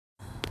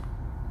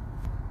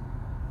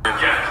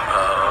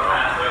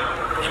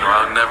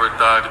I never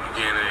thought at the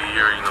beginning of the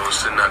year,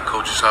 sitting at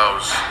coach's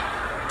house,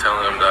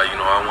 telling them that,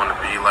 I want to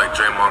be like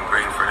Draymond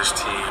Green for this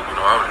team.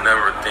 I would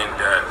never think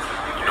that,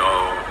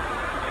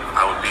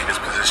 I would be in this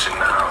position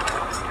now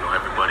with,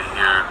 everybody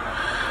here.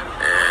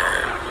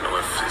 And,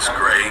 if it's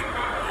great,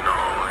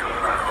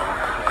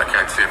 I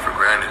can't take it for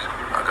granted.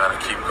 I got to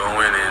keep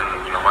going,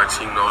 and, my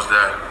team knows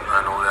that.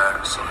 I know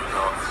that. So,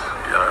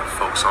 you got to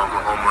focus on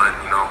Oklahoma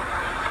and,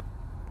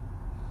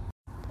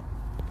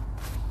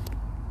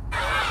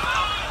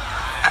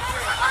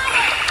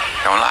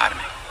 Don't lie to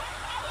me.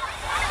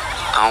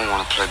 I don't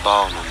want to play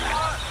ball no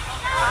more.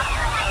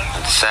 I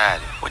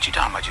decided. What you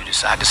talking about? You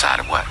decided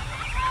what?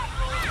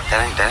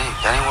 That ain't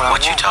what I want.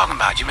 What you talking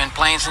about? You been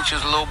playing since you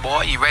was a little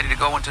boy? You ready to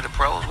go into the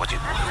pros? What?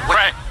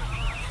 Right.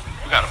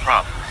 We got a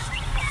problem.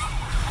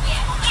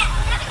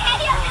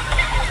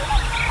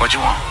 What you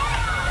want?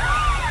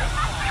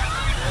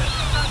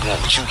 I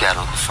want what you got,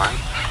 Uncle Frank.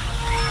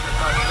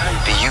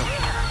 Be you.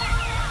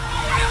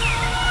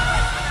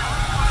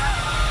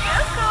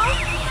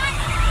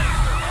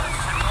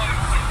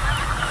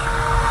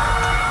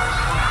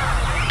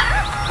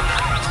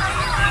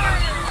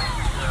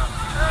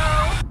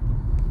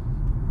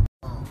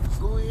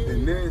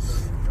 And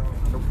this,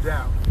 no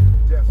doubt,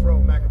 Jeff Rowe,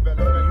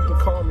 Machiavelli, you can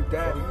call me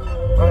daddy.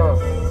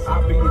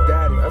 I'll be your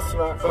daddy. That's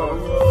right.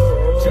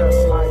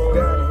 Just like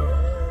daddy.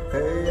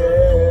 Hey,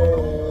 yeah.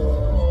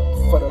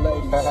 For the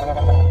ladies.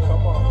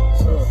 Come on.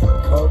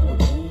 Come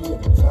with me at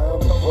the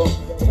time of hope.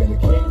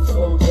 Dedicated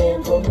slow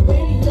jams on the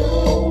radio.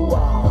 Oh, I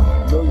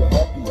know you're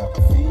happy. I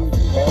can feel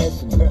you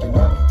passion. Looking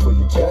out for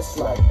you just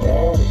like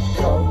daddy.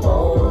 Come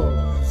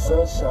on.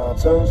 Sunshine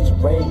turns to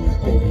rain.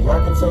 Baby, I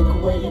can take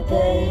away your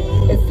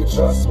pain. If you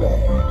trust me,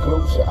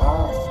 close your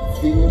eyes.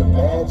 Feel the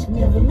magic.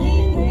 Never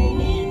leave me.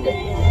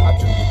 I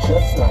treat you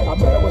just like I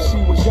met her when she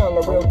was young.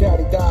 Her real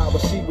daddy died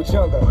when she was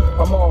younger.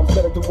 Her mom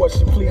let her do what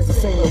she pleased. The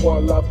single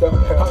one loved her.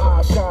 Her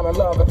eyes shine and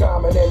love. A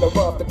diamond in the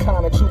rough. The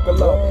kind of you can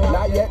love.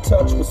 Not yet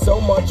touched with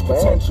so much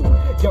potential.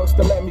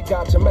 Youngster, let me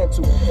guide your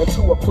mental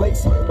into a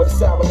place where the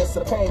sourness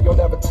of pain you'll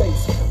never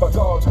taste. By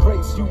God's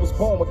grace, you was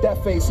born with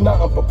that face,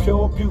 nothing but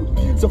pure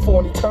beauty. So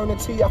for an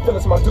eternity, I feel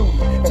it's my duty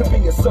to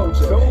be a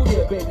soldier.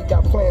 Yeah, baby,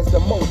 got plans to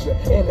mold you.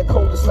 And the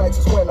coldest nights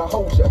is when I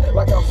hold you,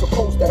 like I'm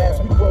supposed to. As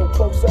we grow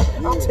closer,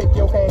 I'll take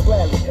your hand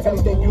gladly.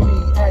 Anything you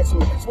need, ask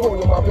me.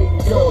 Spoil my baby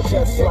girl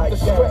just like that.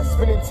 Stress,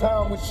 spending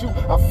time with you,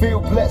 I feel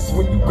blessed.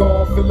 When you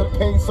gone, feel the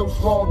pain so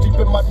strong deep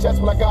in my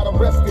chest. When I got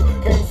arrested,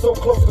 came so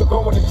close to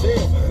going to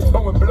jail.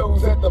 Throwing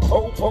blows at the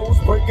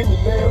post, breaking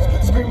your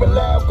nails, screaming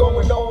loud,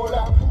 going all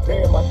out.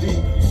 Damn, my D,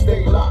 you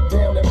stay locked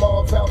down at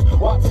mom's house,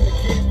 watching the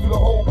kids through the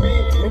whole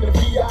bed. In the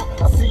VI,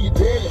 I see you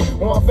daily.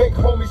 When my fake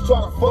homies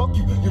try to fuck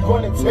you, you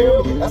run and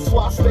tell me. That's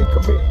why I stay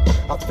committed.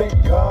 I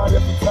thank God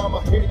every time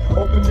I hit it.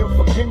 Hoping you'll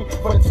forgive me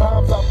for the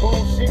times I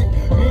bullshitted.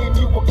 Me and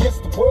you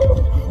against the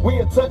world, we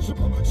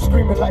untouchable.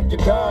 Screaming like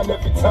you're dying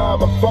every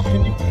time I'm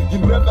fucking you. You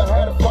never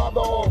had a father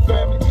or a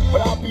family,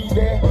 but I'll be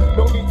there.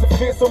 No need to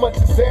fear so much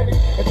insanity.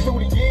 And through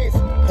the years,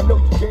 I know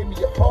you gave me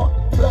your heart.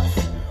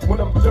 Plus, when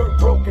I'm dirt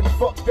broke and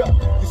fucked up,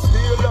 you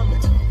still love me.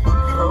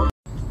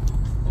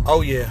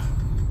 Oh yeah,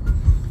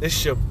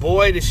 this your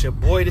boy,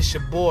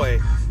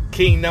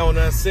 Kingknown,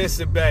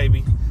 Uncensored,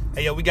 baby.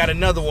 Hey yo, we got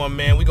another one,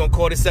 man. We gonna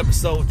call this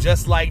episode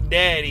Just Like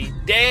Daddy.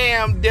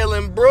 Damn,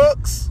 Dylan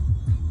Brooks.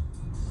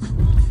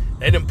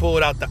 They done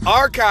pulled out the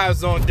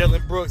archives on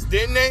Dylan Brooks,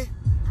 didn't they?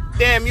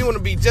 Damn, you wanna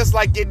be just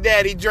like your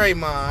daddy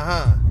Draymond,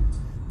 huh?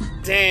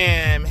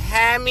 Damn,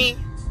 Hammy.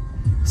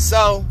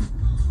 So,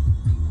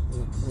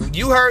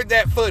 you heard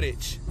that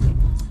footage.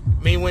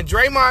 I mean, when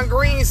Draymond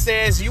Green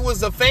says you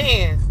was a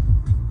fan,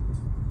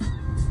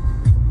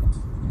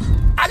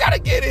 I gotta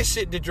give this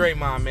shit to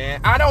Draymond, man.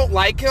 I don't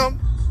like him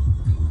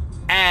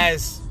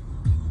as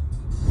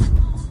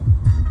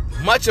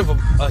much of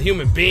a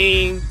human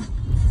being.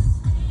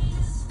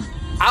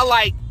 I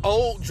like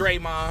old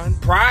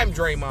Draymond, prime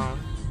Draymond.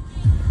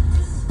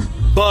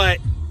 But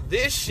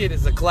this shit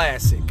is a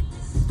classic.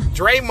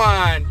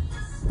 Draymond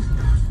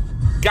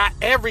got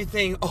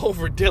everything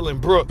over Dylan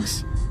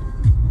Brooks.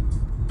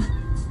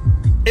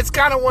 It's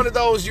kind of one of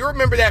those, you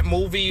remember that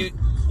movie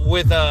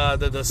with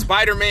the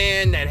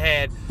Spider-Man that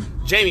had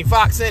Jamie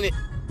Foxx in it?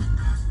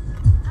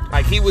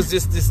 Like, he was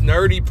just this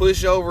nerdy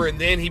pushover, and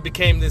then he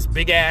became this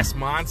big-ass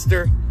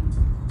monster.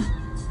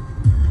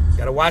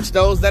 Gotta watch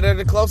those that are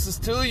the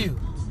closest to you.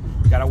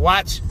 Gotta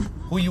watch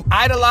who you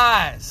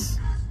idolize.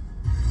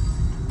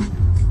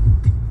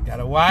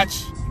 Gotta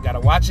watch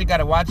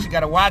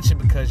it,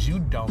 because you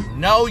don't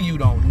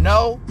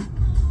know.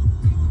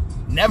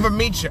 Never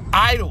meet your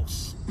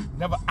idols.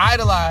 Never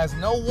idolize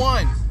no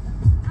one,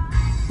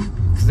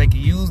 because they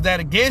can use that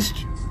against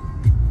you.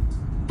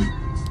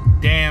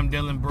 Damn,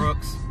 Dylan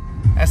Brooks.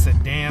 That's a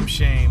damn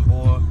shame,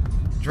 boy.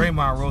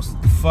 Draymond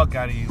roasted the fuck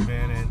out of you,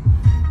 man. And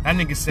that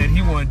nigga said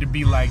he wanted to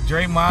be like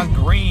Draymond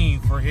Green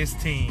for his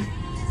team.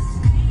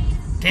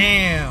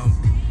 Damn.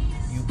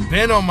 You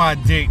been on my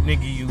dick,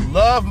 nigga. You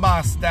love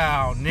my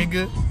style,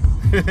 nigga.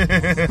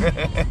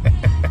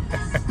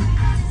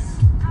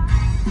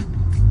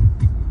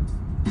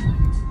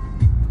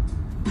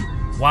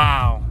 Wow.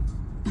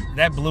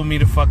 That blew me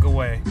the fuck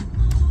away.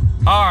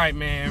 All right,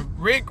 man.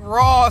 Rick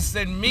Ross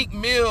and Meek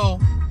Mill.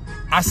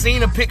 I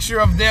seen a picture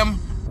of them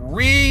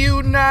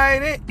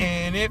reunited,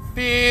 and it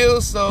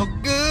feels so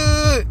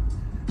good.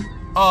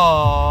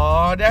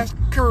 Oh, that's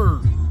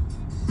cool.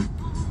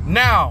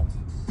 Now,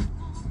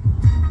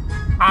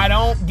 I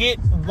don't get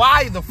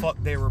why the fuck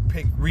they were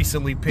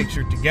recently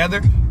pictured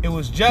together. It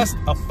was just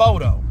a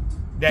photo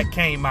that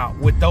came out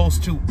with those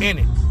two in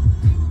it.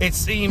 It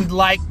seemed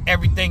like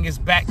everything is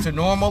back to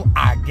normal,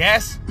 I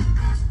guess.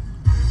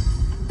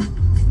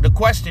 The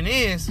question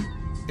is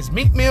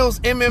Meek Mill's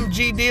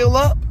MMG deal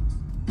up?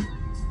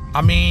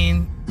 I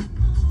mean,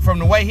 from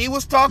the way he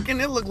was talking,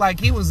 it looked like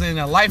he was in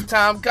a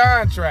lifetime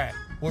contract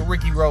with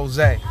Ricky Rose.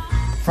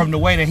 From the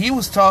way that he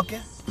was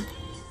talking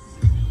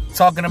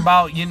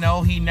about, you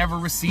know, he never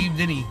received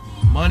any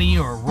money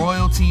or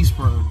royalties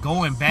for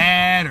going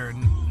bad or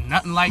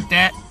nothing like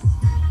that.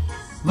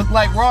 Looked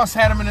like Ross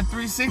had him in a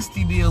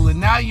 360 deal, and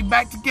now you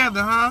back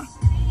together, huh?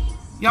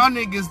 Y'all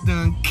niggas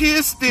done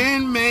kissed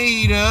and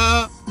made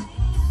up.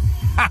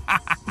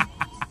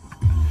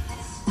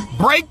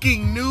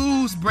 Breaking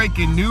news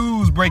in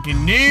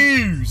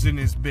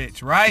this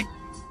bitch, right?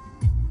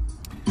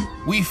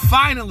 We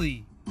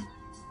finally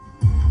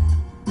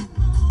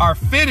are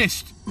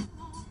finished.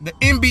 The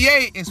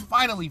NBA is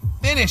finally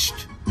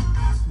finished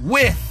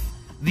with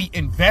the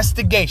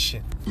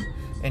investigation.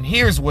 And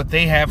here's what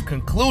they have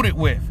concluded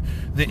with.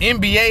 The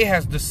NBA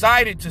has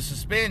decided to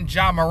suspend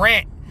Ja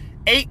Morant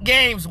 8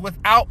 games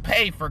without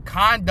pay for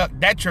conduct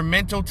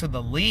detrimental to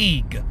the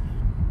league.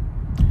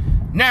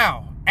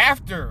 Now,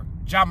 after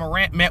Ja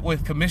Morant met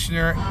with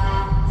Commissioner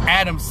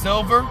Adam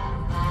Silver,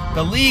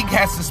 the league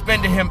has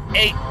suspended him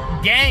 8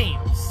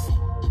 games.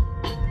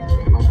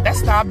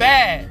 That's not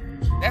bad.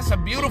 That's a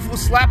beautiful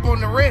slap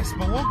on the wrist,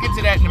 but we'll get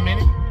to that in a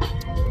minute.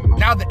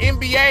 Now, the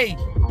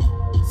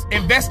NBA's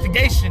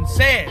investigation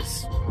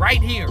says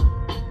right here,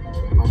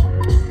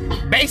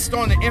 based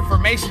on the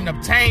information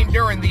obtained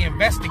during the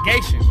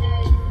investigation,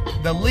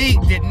 the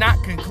league did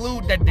not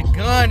conclude that the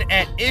gun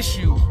at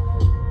issue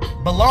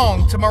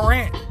belonged to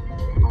Morant.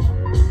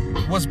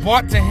 Was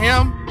brought to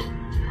him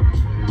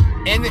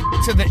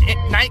to the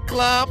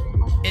nightclub.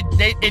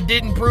 It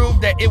didn't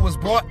prove that it was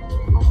brought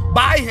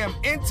by him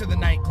into the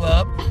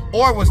nightclub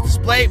or was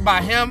displayed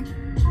by him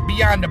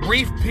beyond a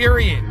brief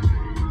period.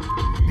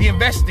 The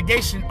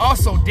investigation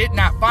also did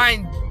not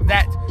find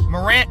that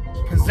Morant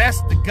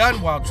possessed the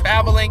gun while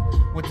traveling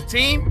with the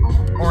team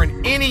or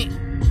in any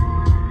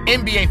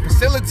NBA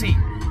facility,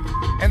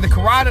 and the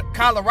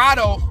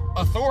Colorado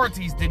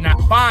authorities did not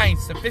find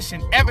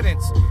sufficient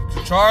evidence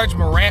to charge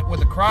Morant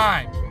with a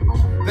crime.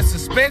 The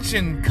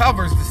suspension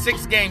covers the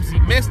 6 games he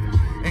missed,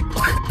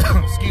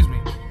 excuse me,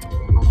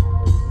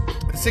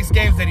 the 6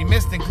 games that he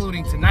missed,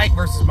 including tonight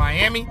versus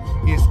Miami.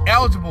 He is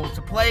eligible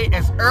to play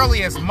as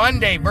early as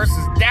Monday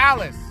versus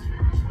Dallas.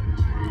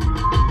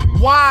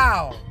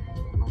 Wow.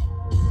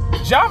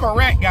 Ja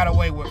Morant got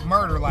away with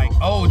murder like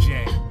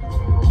OJ,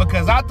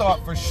 because I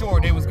thought for sure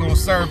they was going to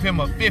serve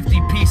him a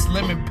 50-piece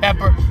lemon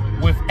pepper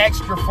with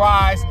extra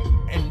fries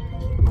and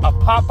a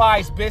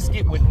Popeye's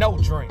biscuit with no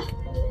drink.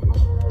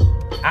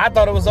 I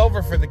thought it was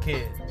over for the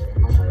kid.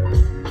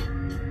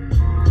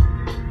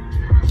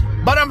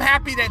 But I'm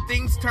happy that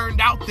things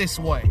turned out this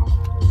way.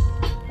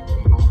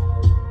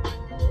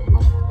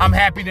 I'm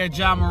happy that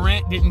Ja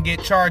Morant didn't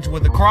get charged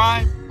with a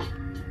crime.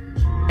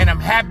 And I'm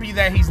happy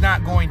that he's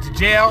not going to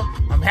jail.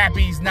 I'm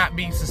happy he's not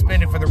being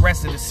suspended for the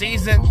rest of the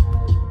season.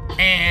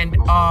 And,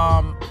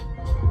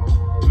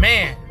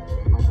 man,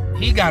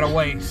 he got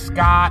away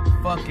scot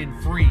fucking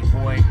free,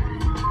 boy.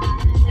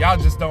 Y'all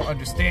just don't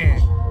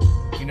understand.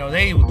 You know,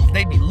 they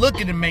be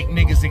looking to make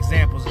niggas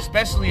examples,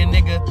 especially a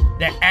nigga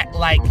that act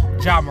like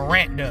Ja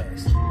Morant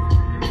does.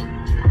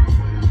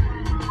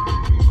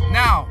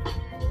 Now,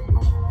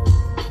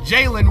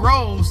 Jalen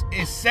Rose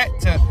is set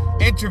to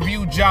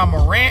interview Ja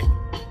Morant,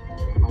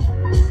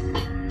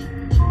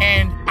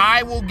 and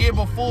I will give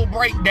a full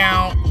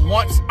breakdown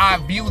once I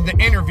view the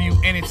interview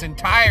in its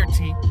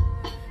entirety.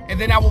 And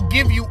then I will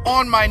give you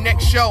on my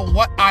next show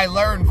what I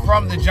learned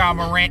from the Ja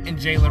Morant and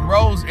Jalen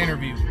Rose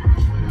interview.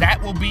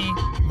 That will be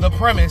the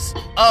premise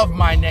of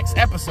my next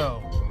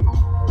episode.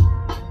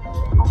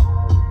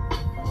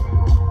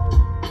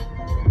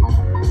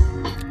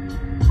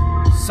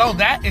 So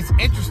that is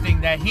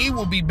interesting that he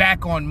will be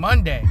back on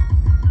Monday.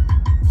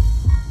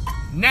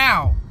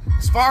 Now,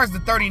 as far as the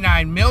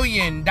 $39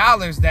 million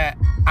that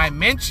I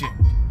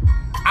mentioned,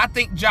 I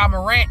think Ja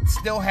Morant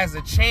still has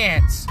a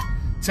chance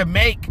to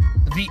make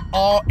the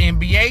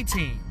All-NBA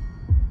team.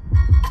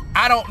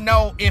 I don't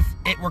know if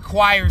it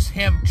requires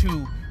him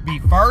to be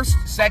first,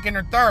 second,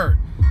 or third.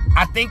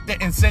 I think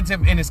the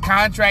incentive in his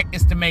contract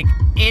is to make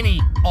any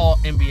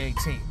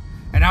All-NBA team.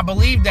 And I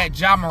believe that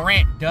Ja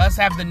Morant does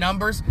have the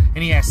numbers,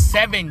 and he has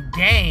 7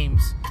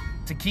 games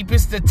to keep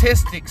his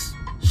statistics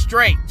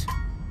straight.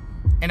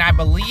 And I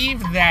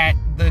believe that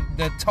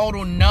the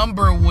total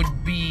number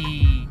would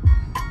be...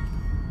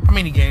 How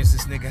many games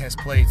this nigga has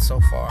played so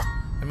far?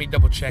 Let me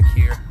double check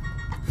here.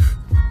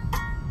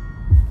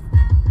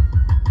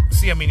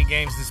 see how many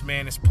games this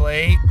man has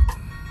played.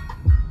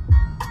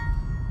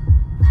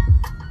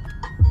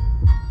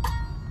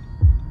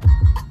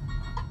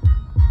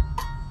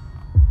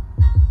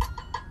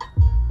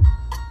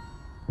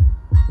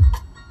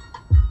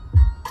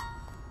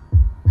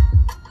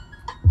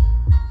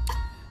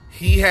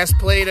 He has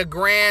played a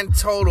grand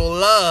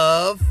total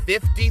of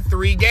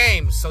 53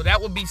 games. So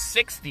that would be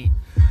 60.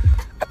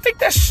 I think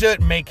that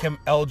should make him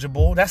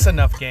eligible. That's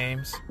enough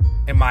games,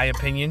 in my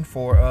opinion,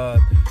 for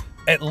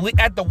at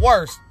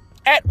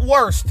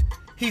worst,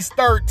 he's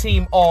third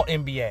team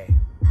All-NBA.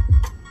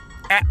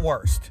 At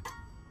worst.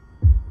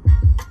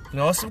 You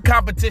know, some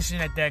competition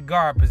at that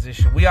guard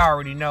position. We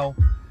already know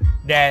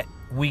that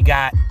we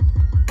got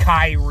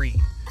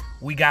Kyrie.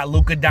 We got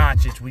Luka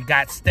Doncic. We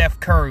got Steph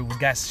Curry. We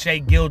got Shai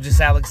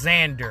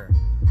Gilgeous-Alexander.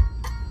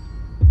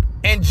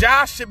 And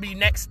Josh should be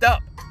next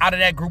up out of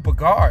that group of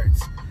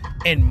guards,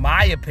 in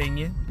my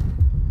opinion.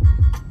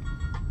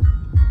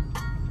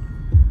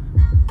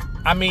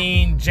 I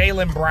mean,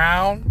 Jaylen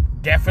Brown,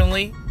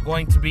 definitely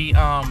going to be...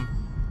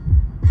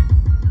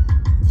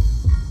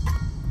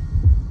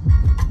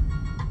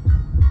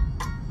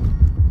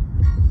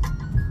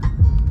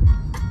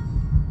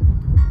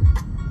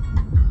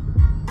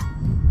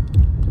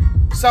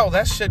 So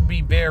that should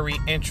be very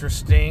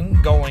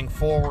interesting going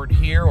forward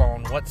here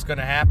on what's going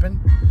to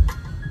happen.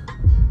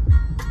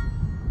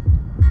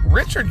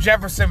 Richard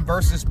Jefferson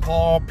versus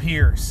Paul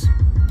Pierce.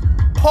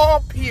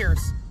 Paul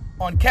Pierce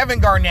on Kevin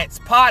Garnett's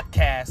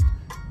podcast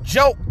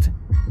joked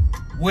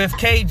with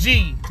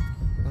KG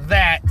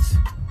that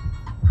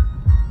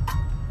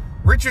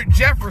Richard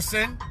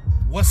Jefferson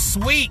was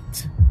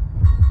sweet.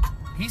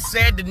 He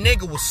said the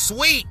nigga was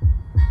sweet.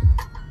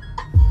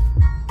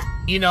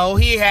 You know,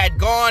 he had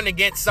gone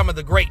against some of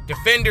the great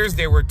defenders.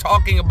 They were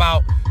talking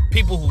about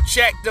people who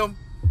checked him.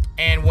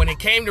 And when it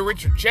came to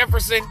Richard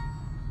Jefferson,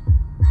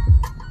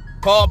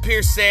 Paul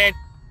Pierce said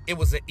it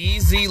was an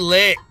easy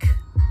lick.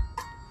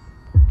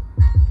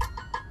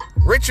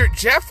 Richard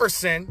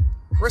Jefferson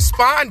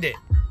responded.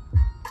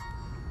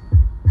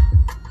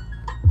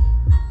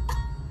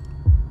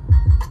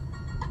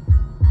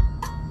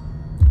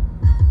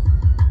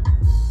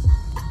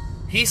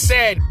 He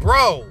said,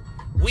 bro,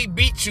 we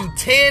beat you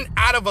 10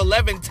 out of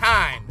 11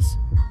 times.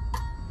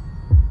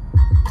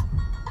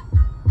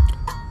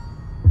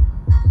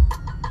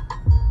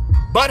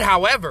 But,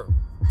 however,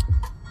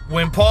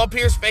 when Paul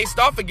Pierce faced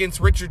off against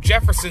Richard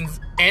Jefferson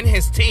and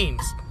his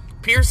teams,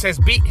 Pierce has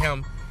beat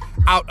him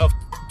out of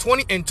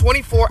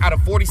 24 out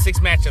of 46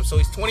 matchups. So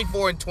he's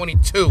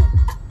 24-22.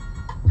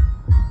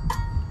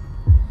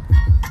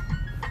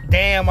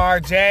 Damn,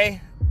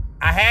 RJ.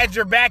 I had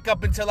your back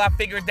up until I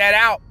figured that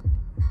out.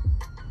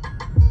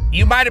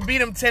 You might have beat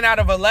him 10 out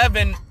of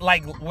 11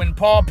 like when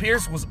Paul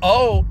Pierce was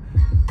old.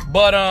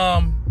 But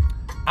I'm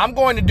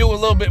going to do a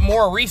little bit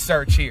more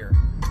research here.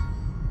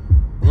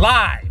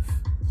 Live.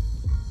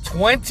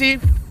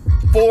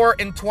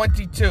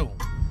 24-22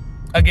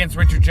 against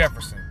Richard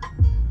Jefferson.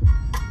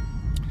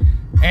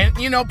 And,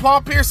 you know,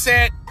 Paul Pierce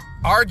said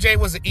RJ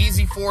was an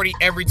easy 40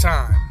 every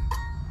time.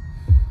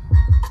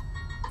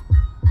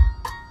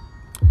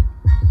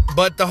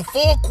 But the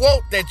full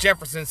quote that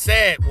Jefferson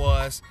said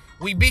was,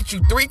 we beat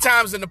you 3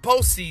 times in the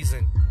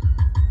postseason,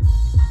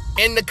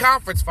 in the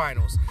conference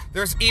finals.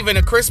 There's even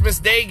a Christmas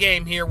Day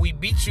game here. We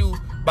beat you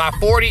by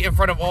 40 in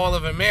front of all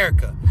of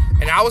America.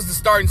 And I was the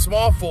starting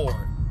small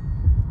forward.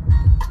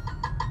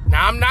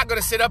 Now, I'm not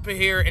going to sit up in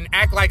here and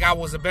act like I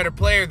was a better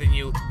player than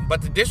you,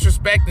 but to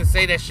disrespect and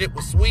say that shit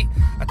was sweet,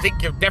 I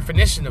think your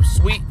definition of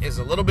sweet is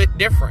a little bit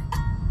different.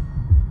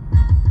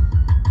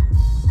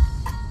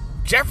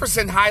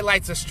 Jefferson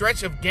highlights a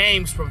stretch of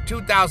games from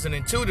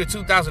 2002 to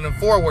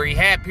 2004 where he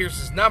had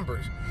Pierce's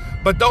numbers.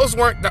 But those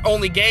weren't the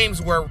only games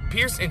where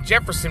Pierce and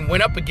Jefferson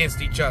went up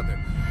against each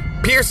other.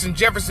 Pierce and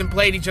Jefferson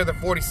played each other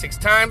 46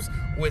 times,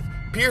 with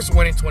Pierce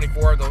winning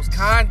 24 of those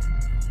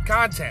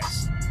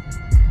contests.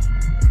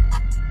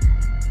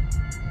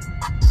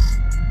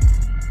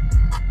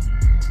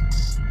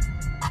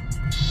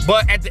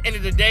 But at the end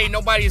of the day,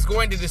 nobody is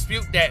going to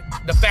dispute that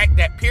the fact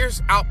that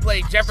Pierce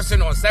outplayed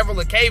Jefferson on several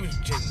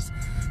occasions.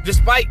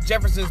 Despite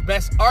Jefferson's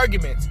best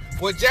arguments,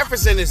 what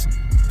Jefferson is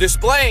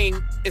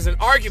displaying is an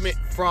argument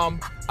from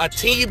a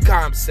team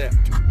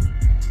concept.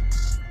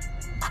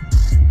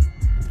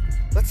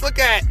 Let's look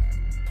at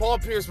Paul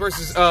Pierce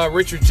versus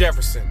Richard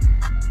Jefferson.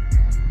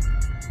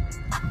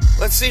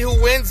 Let's see who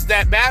wins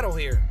that battle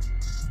here.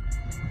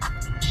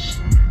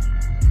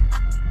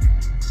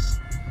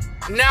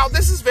 Now,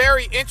 this is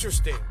very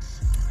interesting.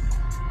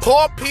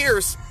 Paul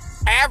Pierce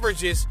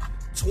averages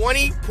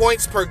 20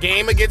 points per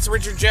game against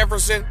Richard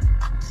Jefferson,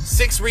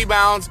 6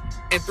 rebounds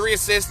and 3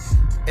 assists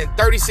in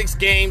 36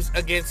 games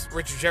against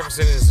Richard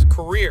Jefferson in his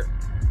career.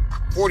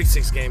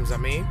 46 games, I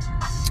mean.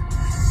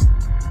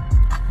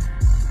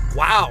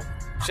 Wow.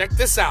 Check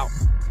this out.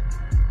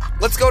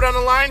 Let's go down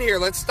the line here.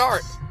 Let's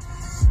start.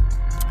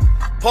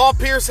 Paul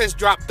Pierce has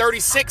dropped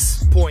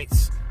 36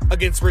 points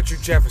against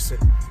Richard Jefferson.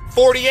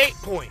 48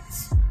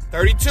 points.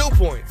 32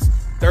 points.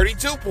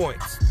 32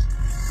 points.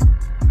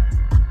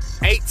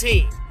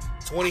 18.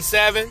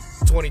 27,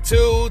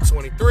 22,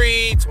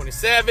 23,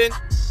 27.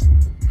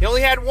 He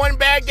only had one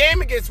bad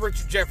game against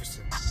Richard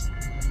Jefferson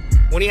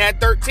when he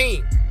had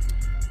 13.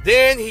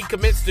 Then he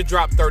commits to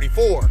drop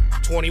 34,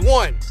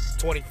 21,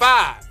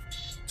 25,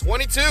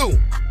 22,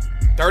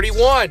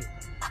 31,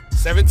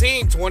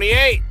 17,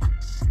 28.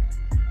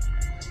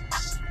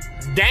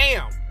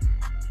 Damn.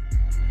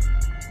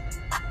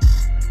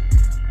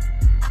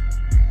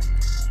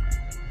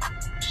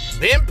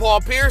 Then Paul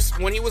Pierce,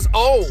 when he was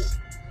old,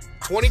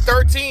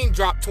 2013,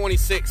 dropped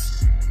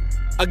 26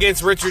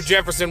 against Richard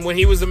Jefferson when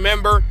he was a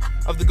member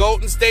of the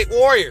Golden State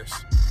Warriors.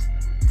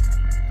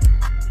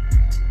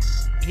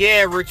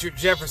 Yeah, Richard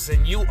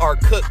Jefferson, you are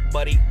cooked,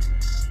 buddy.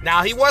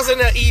 Now, he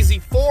wasn't an easy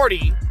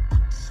 40,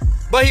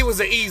 but he was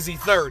an easy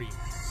 30.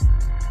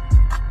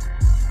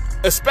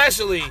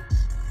 Especially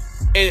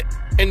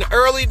in the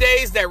early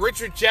days that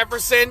Richard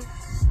Jefferson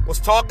was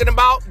talking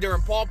about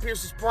during Paul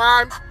Pierce's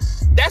prime.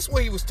 That's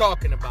what he was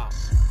talking about.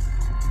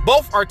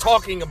 Both are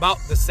talking about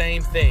the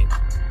same thing.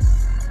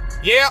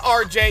 Yeah,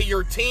 RJ,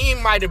 your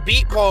team might have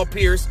beat Paul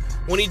Pierce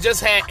when he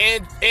just had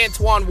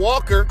Antoine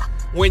Walker,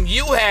 when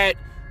you had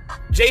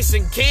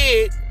Jason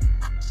Kidd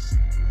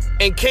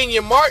and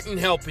Kenyon Martin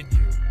helping you.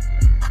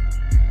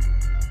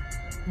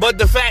 But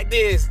the fact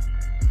is,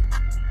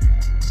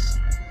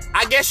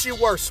 I guess you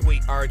were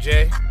sweet,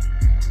 RJ.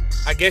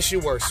 I guess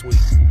you were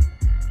sweet.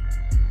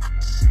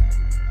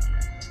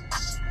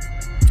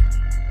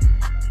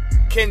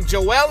 Can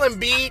Joel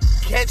Embiid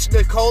catch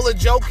Nikola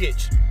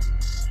Jokic?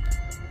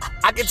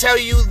 I can tell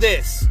you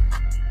this.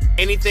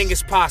 Anything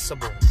is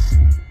possible.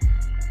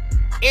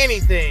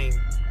 Anything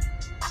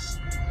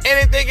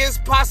is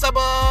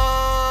possible.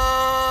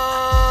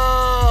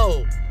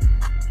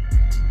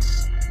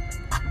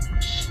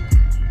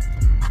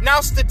 Now,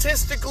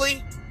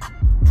 statistically,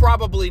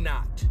 probably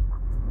not.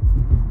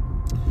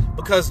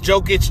 Because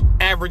Jokic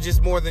averages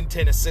more than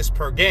 10 assists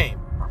per game.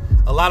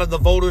 A lot of the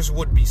voters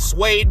would be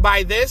swayed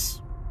by this.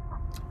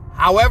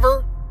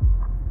 However,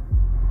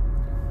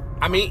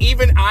 I mean,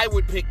 even I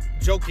would pick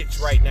Jokic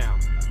right now.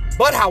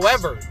 But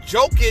however,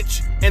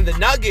 Jokic and the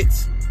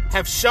Nuggets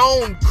have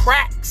shown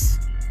cracks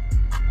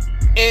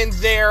in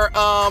their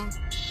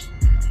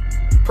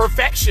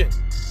perfection.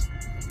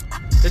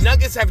 The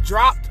Nuggets have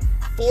dropped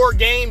 4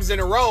 games in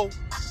a row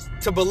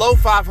to below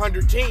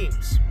 500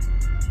 teams.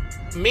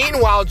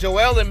 Meanwhile,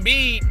 Joel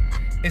Embiid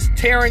is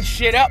tearing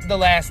shit up the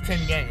last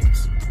 10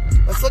 games.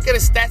 Let's look at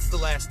his stats the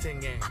last 10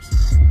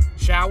 games,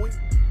 shall we?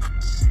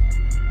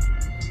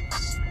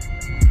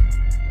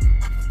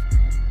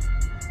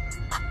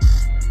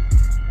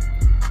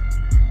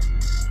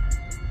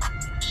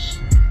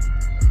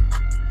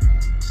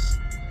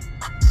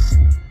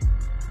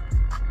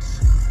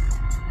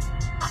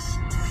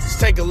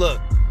 Take a look.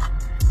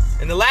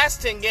 In the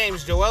last 10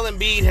 games, Joel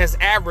Embiid has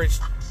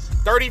averaged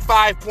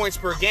 35 points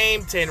per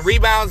game, 10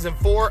 rebounds, and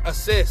 4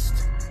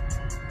 assists.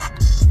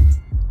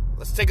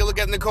 Let's take a look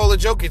at Nikola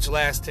Jokic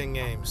last 10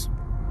 games.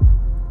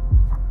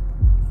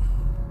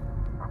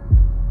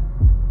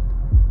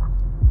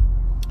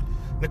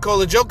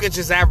 Nikola Jokic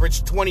has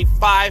averaged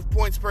 25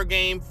 points per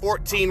game,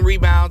 14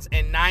 rebounds,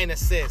 and 9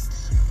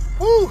 assists.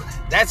 Whew,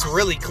 that's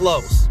really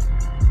close.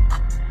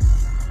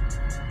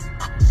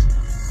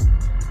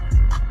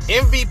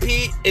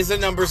 MVP is a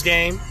numbers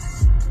game.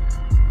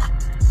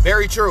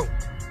 Very true.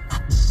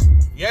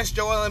 Yes,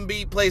 Joel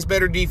Embiid plays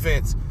better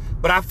defense,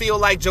 but I feel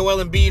like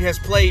Joel Embiid has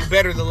played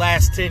better the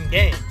last 10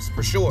 games,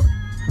 for sure.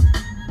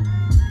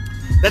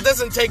 That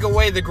doesn't take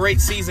away the great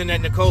season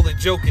that Nikola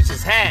Jokic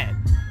has had.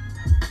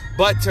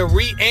 But to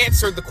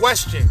re-answer the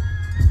question,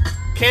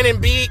 can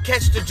Embiid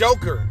catch the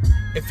Joker?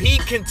 If he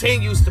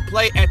continues to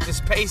play at this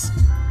pace,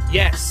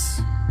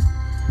 yes.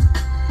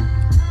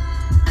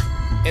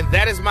 And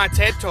that is my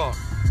TED Talk.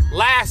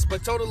 Last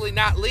but totally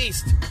not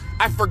least,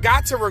 I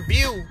forgot to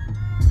review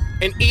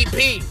an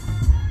EP.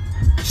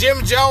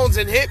 Jim Jones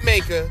and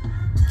Hitmaker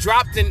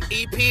dropped an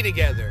EP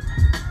together.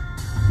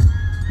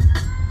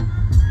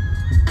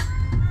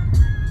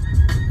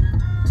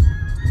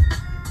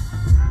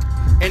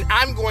 And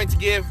I'm going to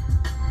give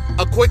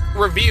a quick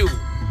review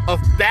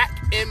of Back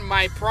in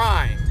My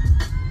Prime.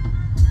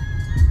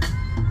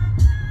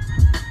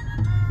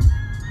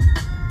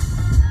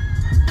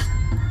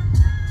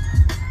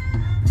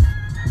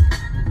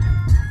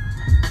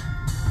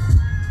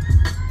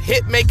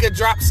 Hitmaker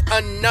drops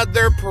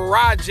another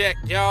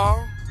project,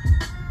 y'all.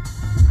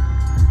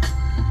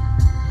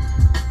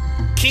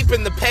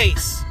 Keeping the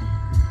pace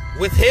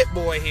with Hit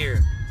Boy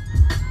here.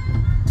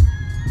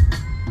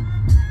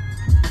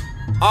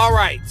 All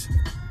right.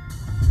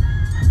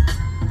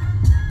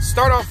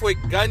 Start off with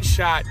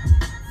Gunshot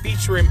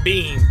featuring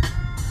Beam.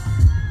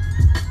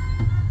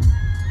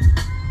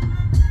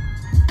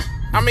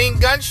 I mean,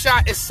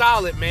 Gunshot is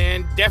solid,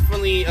 man.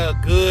 Definitely a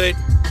good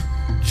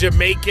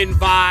Jamaican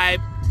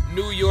vibe.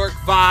 New York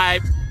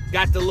vibe,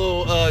 got the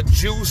little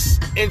Juice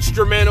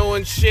instrumental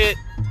and shit.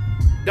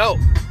 Dope.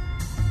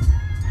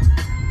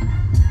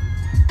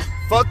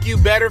 Fuck You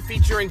Better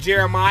featuring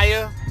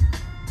Jeremiah.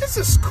 This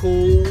is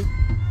cool.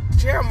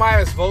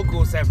 Jeremiah's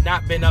vocals have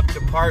not been up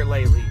to par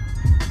lately.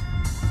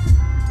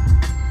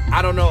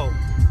 I don't know.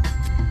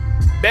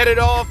 Bet It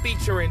All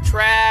featuring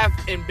Trav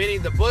and Benny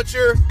the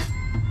Butcher.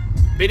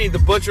 Benny the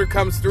Butcher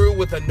comes through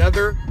with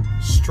another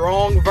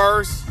strong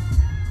verse.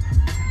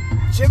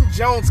 Jim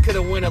Jones could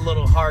have went a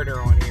little harder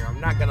on here, I'm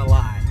not gonna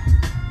lie.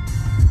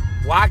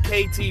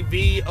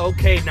 YKTV,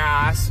 OK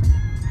Nas,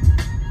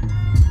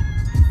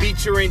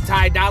 featuring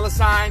Ty Dolla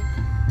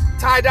 $ign.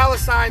 Ty Dolla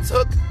 $ign's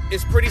hook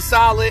is pretty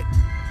solid.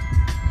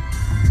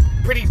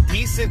 Pretty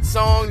decent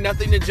song,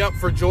 nothing to jump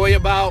for joy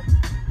about.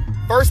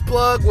 First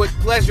plug with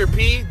Pleasure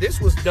P,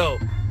 this was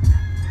dope.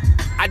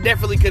 I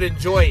definitely could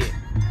enjoy it.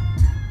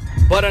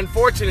 But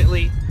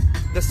unfortunately,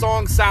 the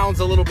song sounds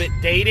a little bit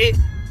dated,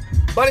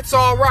 but it's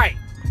all right.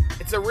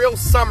 It's a real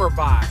summer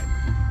vibe.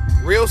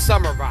 Real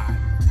summer vibe.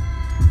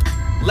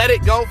 Let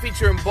It Go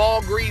featuring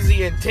Ball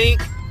Greasy and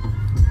Tink.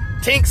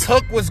 Tink's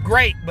hook was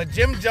great, but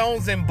Jim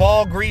Jones and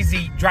Ball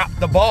Greasy dropped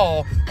the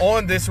ball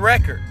on this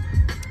record.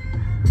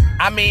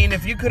 I mean,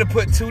 if you could have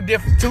put two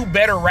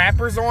better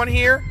rappers on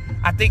here,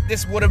 I think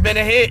this would have been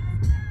a hit.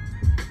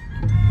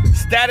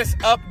 Status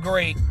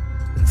Update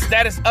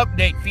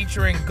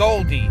featuring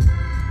Goldie.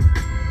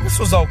 This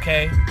was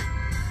okay.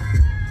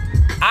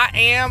 I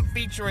Am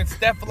featuring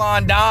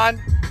Stefflon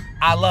Don.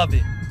 I love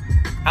it.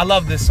 I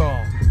love this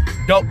song.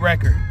 Dope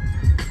record.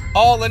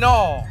 All in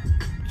all,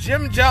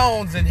 Jim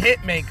Jones and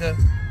Hitmaker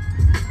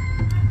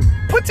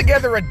put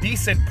together a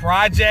decent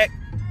project.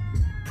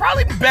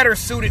 Probably better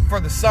suited for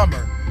the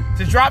summer.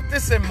 To drop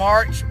this in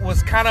March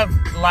was kind of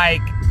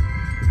like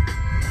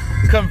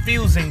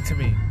confusing to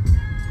me.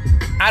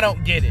 I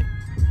don't get it.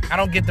 I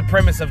don't get the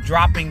premise of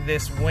dropping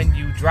this when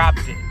you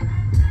dropped it.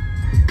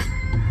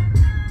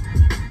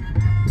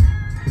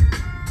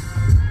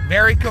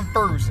 Very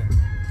confusing.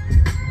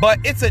 But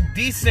it's a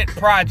decent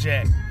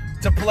project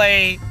to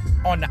play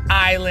on the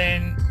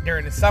island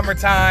during the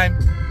summertime.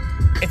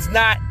 It's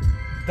not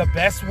the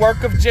best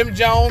work of Jim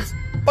Jones,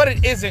 but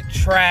it isn't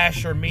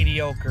trash or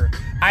mediocre.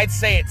 I'd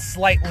say it's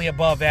slightly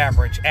above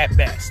average at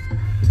best.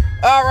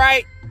 All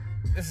right,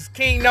 this is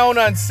Kingknown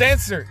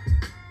Uncensored,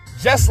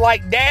 just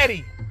like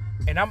Daddy,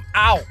 and I'm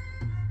out.